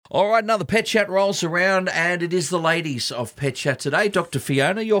All right, another Pet Chat rolls around, and it is the ladies of Pet Chat today. Dr.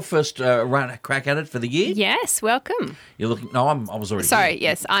 Fiona, your first crack at it for the year. Yes, welcome. You're looking. No, I was already. Sorry, here.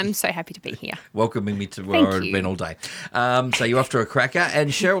 yes, I'm so happy to be here. Welcoming me to where I've been all day. So you're off to a cracker,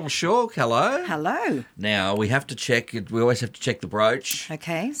 and Cheryl Shaw, hello. Hello. Now we have to check. We always have to check the brooch.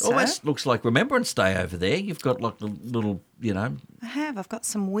 Okay, so Always looks like Remembrance Day over there. You've got like the little, I have. I've got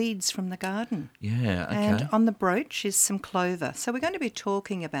some weeds from the garden. Yeah. Okay. And on the brooch is some clover. So we're going to be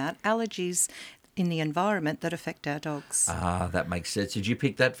talking about allergies in the environment that affect our dogs. That makes sense. Did you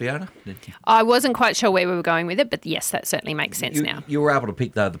pick that, Fiona? I wasn't quite sure where we were going with it, but yes, that certainly makes sense now. You were able to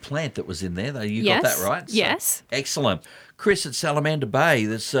pick, though, the plant that was in there, though. You got that right? So, yes. Excellent. Chris at Salamander Bay,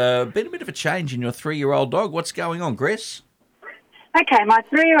 there's been a bit of a change in your 3-year-old dog. What's going on, Chris? Okay, my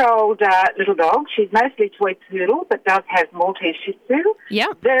 3-year-old little dog, she's mostly toy poodle, but does have Maltese Shih Tzu. Yeah.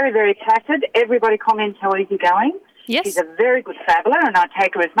 Very, very placid. Everybody comments how easygoing. Yes. She's a very good traveller, and I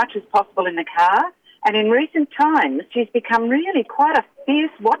take her as much as possible in the car. And in recent times, she's become really quite a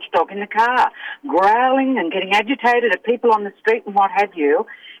fierce watchdog in the car, growling and getting agitated at people on the street and what have you,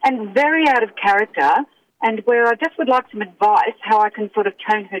 and very out of character, and where I just would like some advice how I can sort of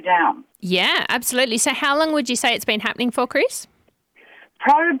tone her down. Yeah, absolutely. So how long would you say it's been happening for, Chris?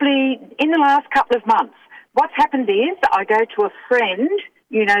 Probably in the last couple of months. What's happened is I go to a friend,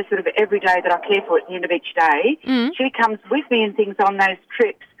 sort of every day that I care for at the end of each day. Mm. She comes with me and things on those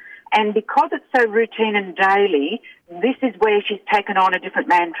trips. And because it's so routine and daily, this is where she's taken on a different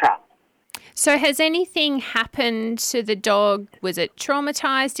mantra. So has anything happened to the dog? Was it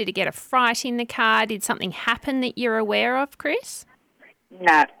traumatised? Did it get a fright in the car? Did something happen that you're aware of, Chris?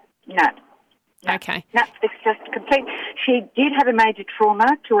 No. Okay. No, it's just complete. She did have a major trauma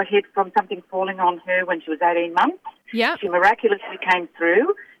to her head from something falling on her when she was 18 months. Yeah. She miraculously came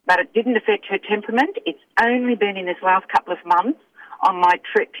through, but it didn't affect her temperament. It's only been in this last couple of months on my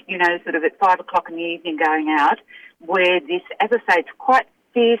trip, sort of at 5 o'clock in the evening going out, where this, as I say, it's quite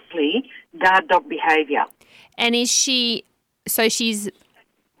fiercely guard dog behaviour. And is she's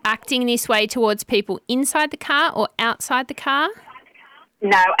acting this way towards people inside the car or outside the car?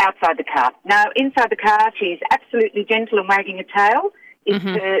 No, outside the car. No, inside the car, she's absolutely gentle and wagging a tail.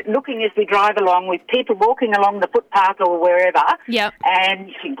 It's looking as we drive along with people walking along the footpath or wherever. Yep. And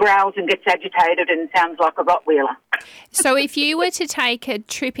she growls and gets agitated and sounds like a Rottweiler. So if you were to take a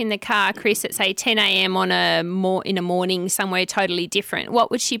trip in the car, Chris, at say 10 a.m. in a morning somewhere totally different, what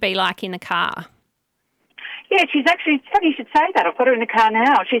would she be like in the car? Yeah, she's actually, it's funny you should say that. I've got her in the car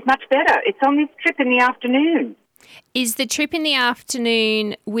now. She's much better. It's on this trip in the afternoon. Is the trip in the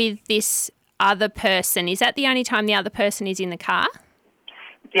afternoon with this other person, is that the only time the other person is in the car?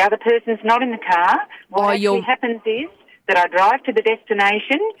 The other person's not in the car. What actually happens is that I drive to the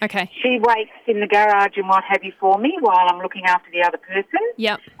destination. Okay. She waits in the garage and what have you for me while I'm looking after the other person.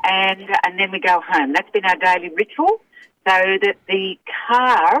 Yep. And then we go home. That's been our daily ritual, so that the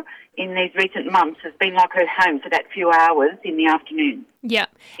car in these recent months has been like her home for that few hours in the afternoon. Yep.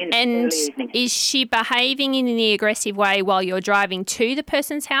 And is she behaving in the aggressive way while you're driving to the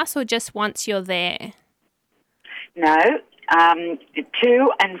person's house or just once you're there? No, to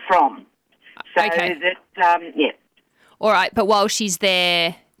and from. So okay. Yeah. All right, but while she's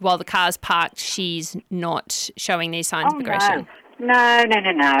there, while the car's parked, she's not showing these signs of aggression?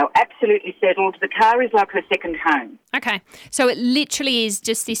 No. Absolutely settled. The car is like her second home. Okay. So it literally is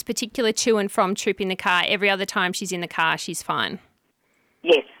just this particular to and from trip in the car. Every other time she's in the car, she's fine?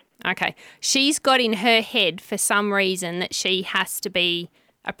 Yes. Okay. She's got in her head for some reason that she has to be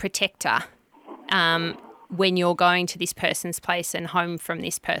a protector when you're going to this person's place and home from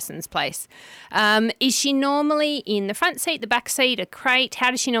this person's place. Is she normally in the front seat, the back seat, a crate?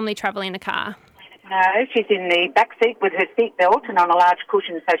 How does she normally travel in the car? No, she's in the back seat with her seatbelt and on a large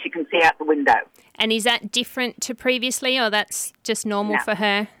cushion so she can see out the window. And is that different to previously or that's just normal for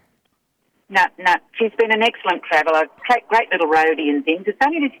her? No. She's been an excellent traveller, great little roadie and things. It's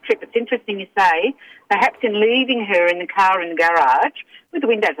only this trip. It's interesting you say, perhaps in leaving her in the car in the garage with the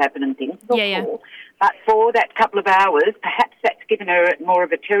windows open and things. It's all cool. But for that couple of hours, perhaps that's given her more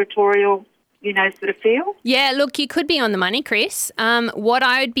of a territorial, sort of feel. Yeah, look, you could be on the money, Chris. What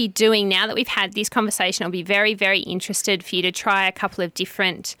I would be doing now that we've had this conversation, I'll be very, very interested for you to try a couple of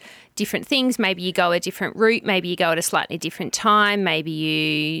different things. Maybe you go a different route. Maybe you go at a slightly different time. Maybe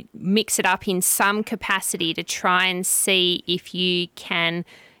you mix it up in some capacity to try and see if you can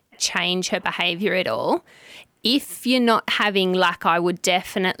change her behaviour at all. If you're not having luck, I would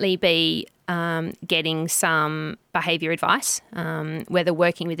definitely be getting some behaviour advice, whether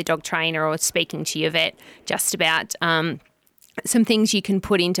working with a dog trainer or speaking to your vet, just about some things you can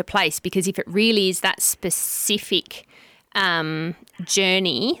put into place. Because if it really is that specific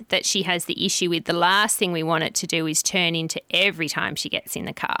journey that she has the issue with, the last thing we want it to do is turn into every time she gets in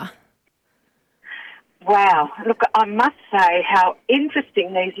the car. Wow. Look, I must say how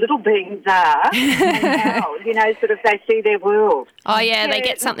interesting these little beings are and how, sort of they see their world. Oh, yeah, they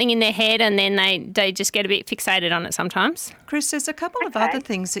get something in their head and then they just get a bit fixated on it sometimes. Chris, there's a couple of other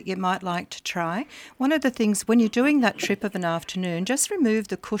things that you might like to try. One of the things, when you're doing that trip of an afternoon, just remove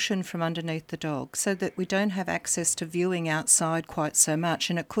the cushion from underneath the dog so that we don't have access to viewing outside quite so much,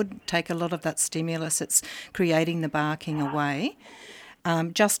 and it could take a lot of that stimulus that's creating the barking away.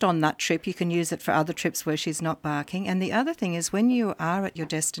 Just on that trip, you can use it for other trips where she's not barking. And the other thing is when you are at your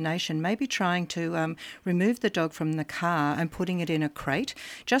destination, maybe trying to remove the dog from the car and putting it in a crate,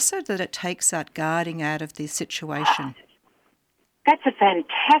 just so that it takes that guarding out of the situation. That's a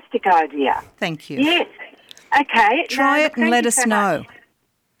fantastic idea. Thank you. Yes. Okay. Try it and let us know.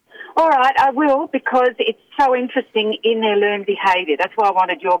 All right, I will, because it's so interesting in their learned behaviour. That's why I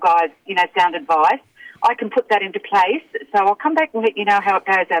wanted your guys, sound advice. I can put that into place. So I'll come back and let you know how it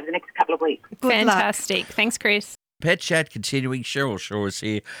goes over the next couple of weeks. Good Fantastic. luck. Thanks, Chris. Pet Chat continuing. Cheryl Shaw is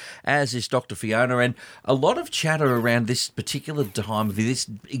here, as is Dr. Fiona, and a lot of chatter around this particular time of this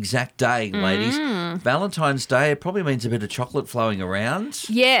exact day, ladies. Valentine's Day, it probably means a bit of chocolate flowing around.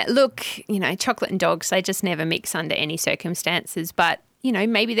 Yeah, look, chocolate and dogs, they just never mix under any circumstances, but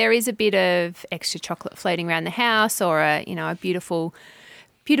maybe there is a bit of extra chocolate floating around the house, or a beautiful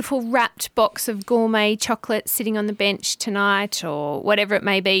wrapped box of gourmet chocolate sitting on the bench tonight, or whatever it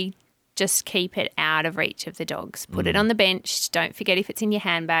may be. Just keep it out of reach of the dogs. Put it on the bench. Don't forget if it's in your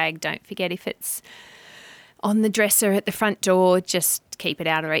handbag. Don't forget if it's on the dresser at the front door. Just keep it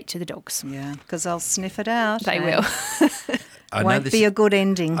out of reach of the dogs. Yeah, because they'll sniff it out. They will. Won't be a good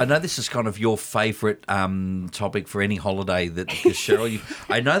ending. I know this is kind of your favourite topic for any holiday. Because Cheryl,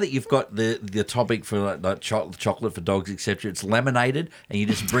 I know that you've got the topic for like chocolate for dogs, etc. It's laminated, and you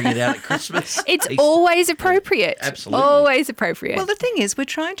just bring it out at Christmas. It's always appropriate. Absolutely, always appropriate. Well, the thing is, we're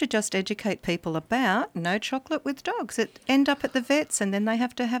trying to just educate people about no chocolate with dogs. It end up at the vets, and then they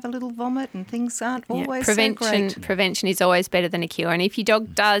have to have a little vomit, and things aren't always so great. Prevention is always better than a cure. And if your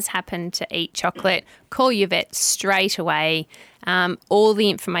dog does happen to eat chocolate, call your vet straight away. All the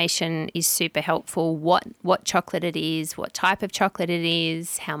information is super helpful. What chocolate it is, what type of chocolate it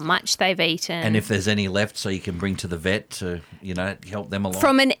is, how much they've eaten, and if there's any left, so you can bring to the vet to help them along.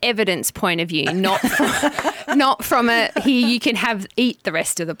 From an evidence point of view, not from a here you can eat the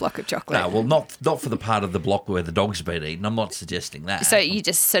rest of the block of chocolate. No, well, not for the part of the block where the dog's been eaten. I'm not suggesting that. So you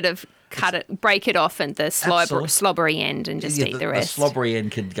just sort of break it off at the slobbery end and just eat the rest. The slobbery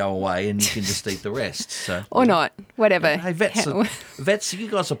end can go away and you can just eat the rest. So or not, whatever. Hey, vets, you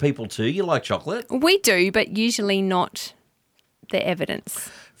guys are people too. You like chocolate. We do, but usually not the evidence.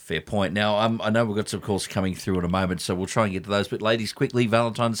 Fair point. Now, I know we've got some calls coming through in a moment, so we'll try and get to those. But ladies, quickly,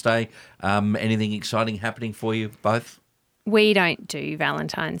 Valentine's Day, anything exciting happening for you both? We don't do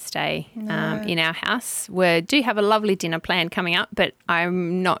Valentine's Day in our house. We do have a lovely dinner planned coming up, but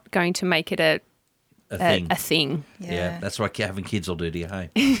I'm not going to make it a thing. Yeah, that's what having kids will do to you, hey?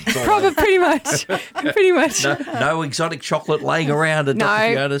 Probably pretty much. Pretty much. No exotic chocolate laying around at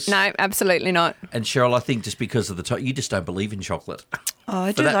Dr. Fiona's? No, absolutely not. And Cheryl, I think just because of you just don't believe in chocolate. Oh,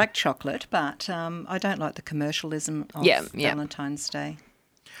 I do like chocolate, but I don't like the commercialism of Valentine's Day.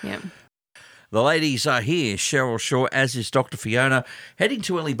 Yeah. The ladies are here, Cheryl Shaw, as is Dr. Fiona, heading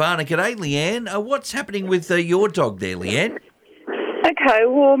to Eleebana. G'day, Leanne. What's happening with your dog there, Leanne? Okay,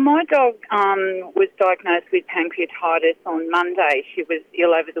 well, my dog was diagnosed with pancreatitis on Monday. She was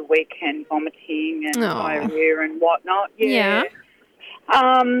ill over the weekend, vomiting and diarrhea and whatnot. Yeah.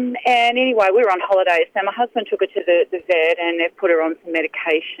 And anyway, we were on holiday, so my husband took her to the vet and they've put her on some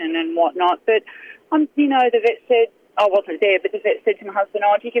medication and whatnot. But, the vet said, I wasn't there, but the vet said to my husband,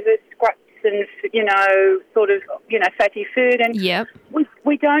 do you give her scraps and, fatty food? And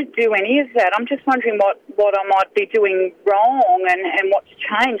we don't do any of that. I'm just wondering what I might be doing wrong and what to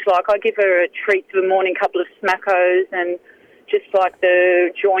change. Like, I give her a treat for the morning, couple of smackos and just like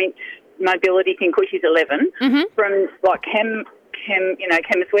the joint mobility thing, because she's 11, from like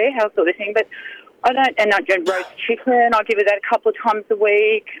Chemist Warehouse sort of thing. But I don't roast chicken. I give her that a couple of times a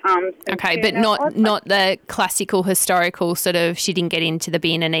week. Okay, but not the classical historical sort of she didn't get into the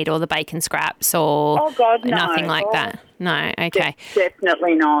bin and eat all the bacon scraps or nothing like that. No, okay.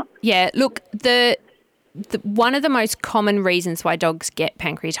 Definitely not. Yeah, look, the one of the most common reasons why dogs get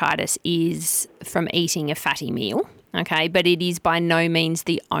pancreatitis is from eating a fatty meal. Okay, but it is by no means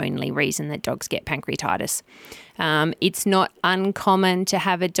the only reason that dogs get pancreatitis. It's not uncommon to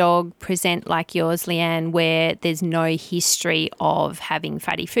have a dog present like yours, Leanne, where there's no history of having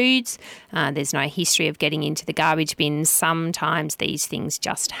fatty foods. There's no history of getting into the garbage bin. Sometimes these things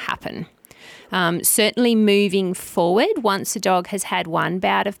just happen. Certainly moving forward, once a dog has had one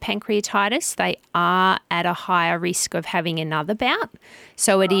bout of pancreatitis, they are at a higher risk of having another bout.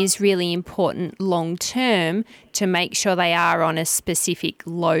 So it is really important long term to make sure they are on a specific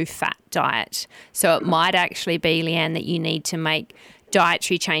low-fat diet. So it might actually be, Leanne, that you need to make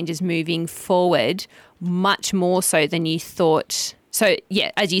dietary changes moving forward much more so than you thought. So,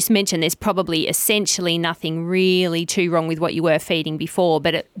 yeah, as you mentioned, there's probably essentially nothing really too wrong with what you were feeding before,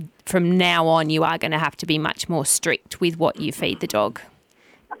 but from now on you are going to have to be much more strict with what you feed the dog.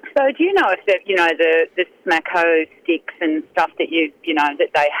 So do you know if the Smacko sticks and stuff that that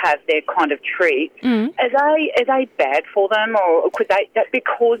they have, their kind of treats, are they bad for them, or could that be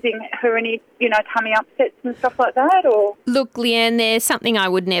causing her any tummy upsets and stuff like that? Or look, Leanne, there's something I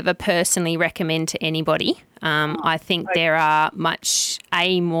would never personally recommend to anybody. I think there are much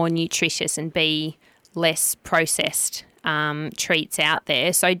more nutritious and less processed treats out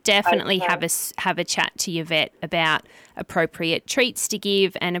there. So definitely have a chat to your vet about appropriate treats to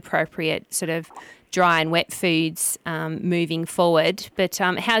give and appropriate sort of dry and wet foods moving forward. But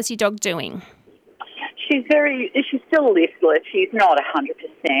how's your dog doing? She's still listless. She's not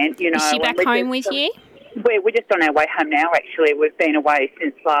 100%. Is she back home with you? We're just on our way home now, actually. We've been away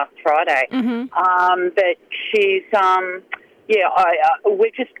since last Friday. Mm-hmm. But she's...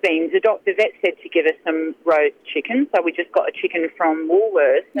 we've just been, the vet said to give us some roast chicken, so we just got a chicken from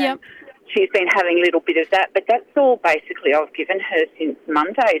Woolworths. Yep. She's been having a little bit of that, but that's all basically I've given her since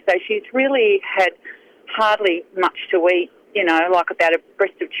Monday. So she's really had hardly much to eat, like about a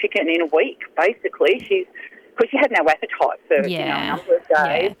breast of chicken in a week, basically. Because she had no appetite for a number of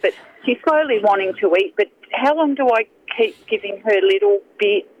days, but she's slowly wanting to eat. But how long do I keep giving her little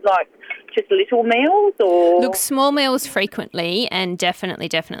bit, like just little meals? Or look, small meals frequently, and definitely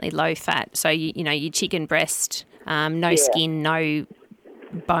low fat. So your chicken breast, no skin, no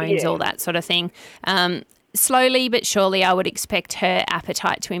bones, all that sort of thing. Slowly but surely, I would expect her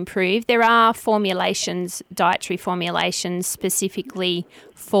appetite to improve. There are dietary formulations specifically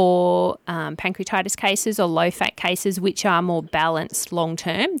for pancreatitis cases or low-fat cases, which are more balanced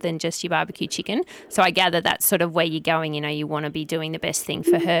long-term than just your barbecue chicken. So I gather that's sort of where you're going. You want to be doing the best thing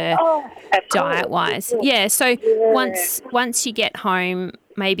for her diet-wise. Yeah, so once you get home,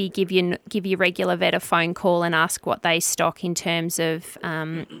 maybe give your regular vet a phone call and ask what they stock in terms of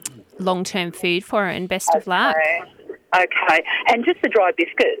long-term food for her, and best of luck. Okay. And just the dry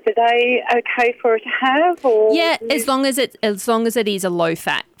biscuits, are they okay for her to have? Or yeah, as long as it is a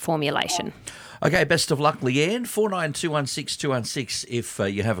low-fat formulation. Okay, best of luck, Leanne. 49216216 if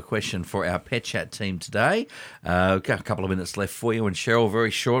you have a question for our Pet Chat team today. We've got a couple of minutes left for you, and Cheryl, very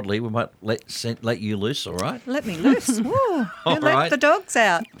shortly, we might let you loose, all right? Let me loose. Whoa, let the dogs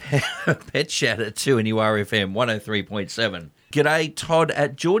out. Pet Chat at 2NURFM 103.7. G'day, Todd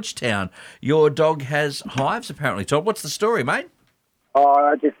at Georgetown. Your dog has hives, apparently, Todd. What's the story, mate? Oh,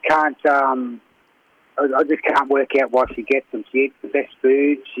 I just can't work out why she gets them. She eats the best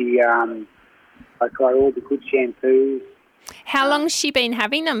food. I try all the good shampoos. How long's she been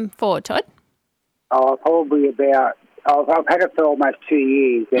having them for, Todd? Oh, probably about... I've had it for almost 2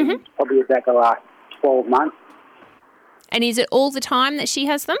 years, and it's probably about the last 12 months. And is it all the time that she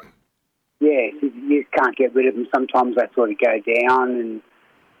has them? Yeah, you just can't get rid of them. Sometimes they sort of go down, and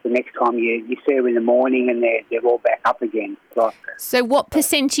the next time you see her in the morning and they're all back up again. So what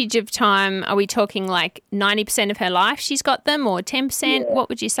percentage of time, are we talking like 90% of her life she's got them, or 10%? Yeah. What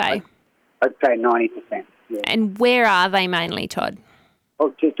would you say? I'd say 90%. Yeah. And where are they mainly, Todd?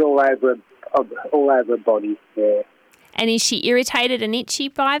 Oh, just all over her body, yeah. And is she irritated and itchy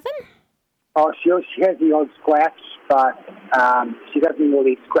by them? Oh, she has the odd scratch, but she doesn't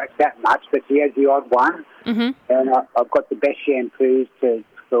really scratch that much, but she has the odd one. Mm-hmm. And I've got the best shampoos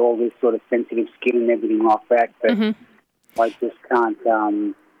for all this sort of sensitive skin and everything like that, but I just can't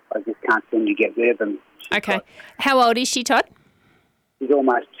seem to get rid of them. Okay. How old is she, Todd? She's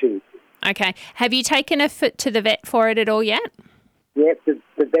almost 2. Okay. Have you taken her to the vet for it at all yet? Yeah, the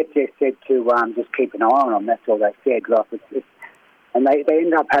vet just said to just keep an eye on them. That's all they said. And they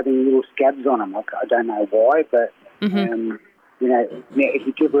end up having little scabs on them. I don't know why, but, if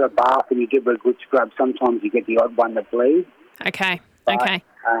you give her a bath and you give her a good scrub, sometimes you get the odd one that bleeds. Okay, but,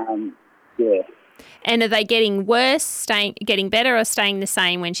 yeah. And are they getting worse, getting better, or staying the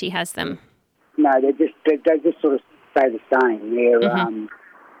same when she has them? No, they just sort of stay the same. They're,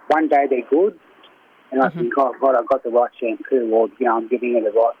 one day they're good, And I think, oh, God, I've got the right shampoo, or, I'm giving her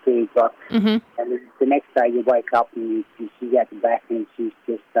the right food. But, and the next day you wake up and she's at the back and she's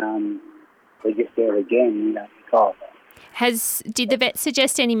just, we're just there again, God. Did the vet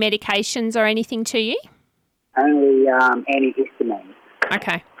suggest any medications or anything to you? Only antihistamines.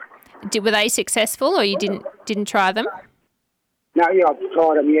 Okay. Were they successful, or you didn't try them? No, yeah, I've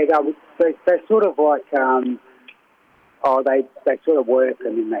tried them. Yeah, they're sort of like, they sort of work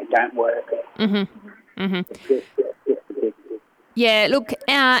and then they don't work. It's just a bit. Yeah, look,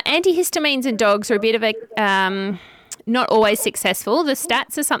 antihistamines in dogs are a bit of a not always successful. The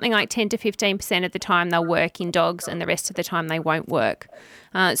stats are something like 10 to 15% of the time they'll work in dogs, and the rest of the time they won't work.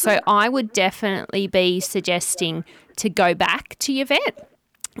 So I would definitely be suggesting to go back to your vet,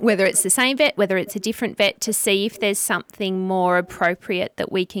 whether it's the same vet, whether it's a different vet, to see if there's something more appropriate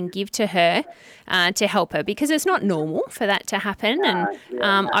that we can give to her to help her, because it's not normal for that to happen. And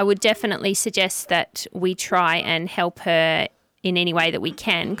I would definitely suggest that we try and help her in any way that we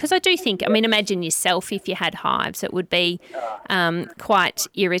can, because I do think, imagine yourself if you had hives. It would be quite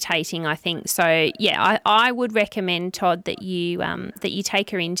irritating, I think. So, yeah, I would recommend, Todd, that you take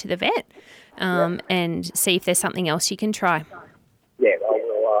her into the vet and see if there's something else you can try. Yeah, I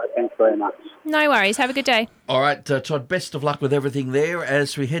will. All right. Thanks very much. No worries. Have a good day. All right, Todd, best of luck with everything there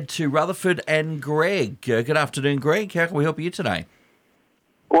as we head to Rutherford and Greg. Good afternoon, Greg. How can we help you today?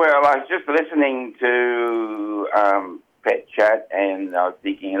 Well, I was just listening to Pet Chat, and I was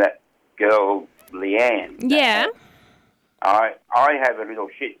thinking of that girl, Leanne. Yeah. I have a little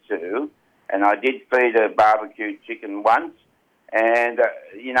Shih Tzu, and I did feed her barbecue chicken once, and,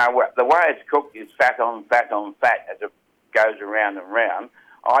 the way it's cooked is fat on fat on fat as it goes around and round.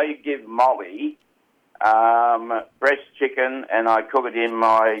 I give Molly breast chicken, and I cook it in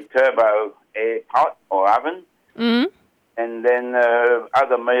my turbo air pot or oven. Mm-hmm. And then the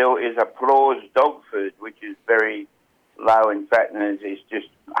other meal is a Applause dog food, which is very low in fat and is just,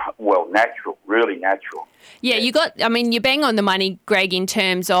 natural, really natural. Yeah, you bang on the money, Greg, in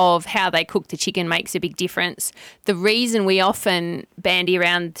terms of how they cook the chicken makes a big difference. The reason we often bandy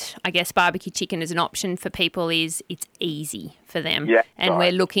around, I guess, barbecue chicken as an option for people is it's easy for them. Yeah, and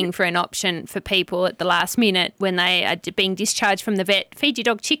we're looking for an option for people at the last minute when they are being discharged from the vet, feed your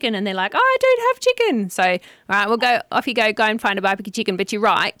dog chicken, and they're like, I don't have chicken. So, all right, off you go and find a barbecue chicken. But you're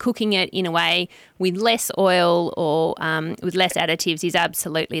right, cooking it in a way with less oil or with less additives is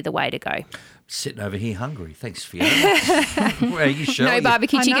absolutely the way to go. Sitting over here hungry. Thanks, Fiona. Where are you, Shirley? No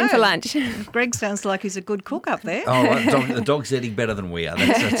barbecue chicken for lunch. Greg sounds like he's a good cook up there. Oh, right. The dog's eating better than we are.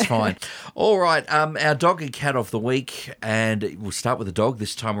 That's fine. All right. Our dog and cat of the week, and we'll start with the dog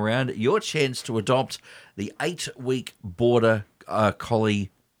this time around. Your chance to adopt the 8-week border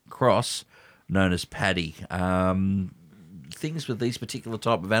collie cross known as Paddy. Things with these particular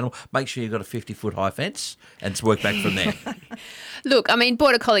type of animal, make sure you've got a 50-foot high fence and work back from there. Look,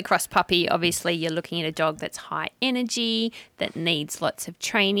 Border Collie Cross Puppy, obviously you're looking at a dog that's high energy, that needs lots of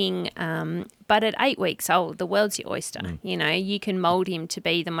training, but at 8 weeks old, the world's your oyster. You can mould him to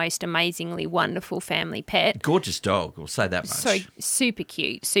be the most amazingly wonderful family pet. Gorgeous dog, we'll say that much. So super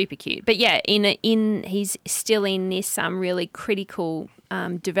cute, super cute. But yeah, he's still in this really critical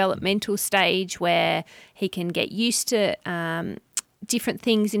developmental stage where he can get used to different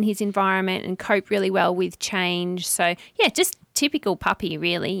things in his environment and cope really well with change. So yeah, just typical puppy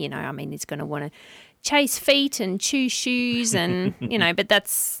really. He's going to want to chase feet and chew shoes and, but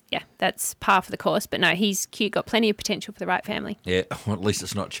that's par for the course. But no, he's cute, got plenty of potential for the right family. Yeah, well, at least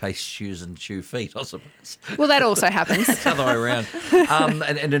it's not chase shoes and chew feet, I suppose. Well, that also happens. It's the other way around.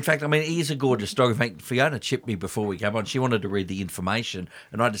 And in fact, he is a gorgeous dog. In fact, Fiona chipped me before we came on. She wanted to read the information,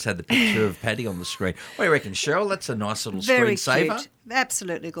 and I just had the picture of Paddy on the screen. What do you reckon, Cheryl? That's a nice little Very screensaver. cute.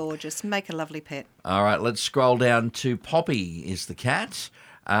 Absolutely gorgeous. Make a lovely pet. All right, let's scroll down to Poppy is the cat.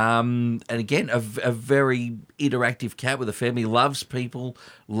 And again, a very interactive cat with a family, loves people,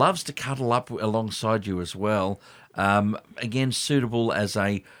 loves to cuddle up alongside you as well. Again, suitable as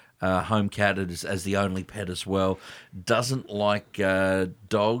a home cat, as the only pet as well. Doesn't like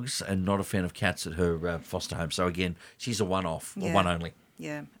dogs and not a fan of cats at her foster home. So again, she's a one-off, or one only.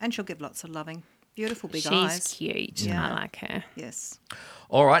 Yeah, and she'll give lots of loving. Beautiful big eyes. She's cute. Yeah. I like her. Yes.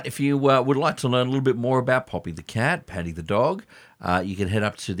 All right, if you would like to learn a little bit more about Poppy the cat, Paddy the dog, you can head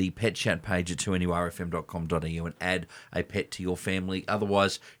up to the Pet Chat page at 2NURFM.com.au and add a pet to your family.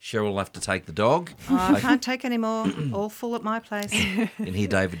 Otherwise, Cheryl will have to take the dog. I can't take any more. All full at my place. You can hear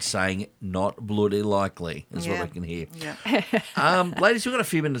David saying, not bloody likely, is what I can hear. Yeah. Ladies, we've got a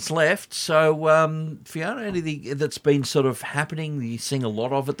few minutes left. So, Fiona, anything that's been sort of happening, you're seeing a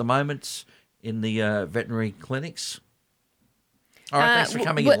lot of at the moment in the veterinary clinics? All right, thanks for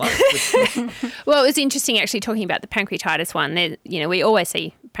coming in, love. Well, it was interesting actually talking about the pancreatitis one. We always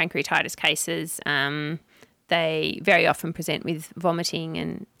see pancreatitis cases. They very often present with vomiting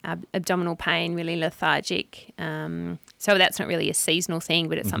and abdominal pain, really lethargic. So that's not really a seasonal thing,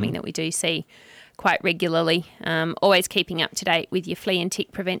 but it's something that we do see quite regularly. Always keeping up to date with your flea and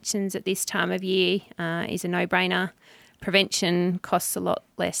tick preventions at this time of year is a no-brainer. Prevention costs a lot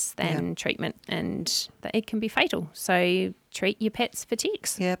less than treatment, and it can be fatal. So treat your pets for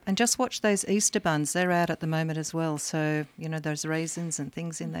ticks. Yep, and just watch those Easter buns. They're out at the moment as well. So, those raisins and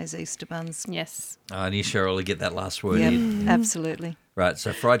things in those Easter buns. Yes. And you sure will get that last word Yep, in. absolutely. Right,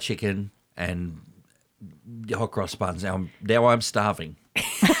 so fried chicken and hot cross buns. Now I'm starving.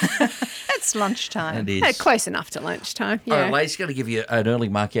 It's lunchtime. It is. Close enough to lunchtime. Yeah. All right, ladies, going to give you an early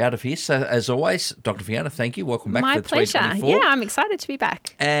mark out of here. So, as always, Dr. Fiona, thank you. Welcome back My for pleasure. 2024. Yeah, I'm excited to be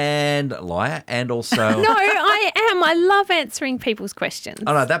back. And Laia, and also... No, I am. I love answering people's questions.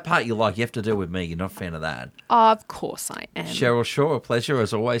 Oh, no, that part you like. You have to deal with me. You're not a fan of that. Of course I am. Cheryl Shaw, a pleasure.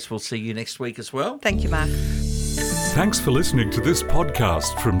 As always, we'll see you next week as well. Thank you, Mark. Thanks for listening to this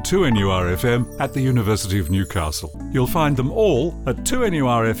podcast from 2NURFM at the University of Newcastle. You'll find them all at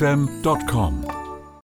 2NURFM.com.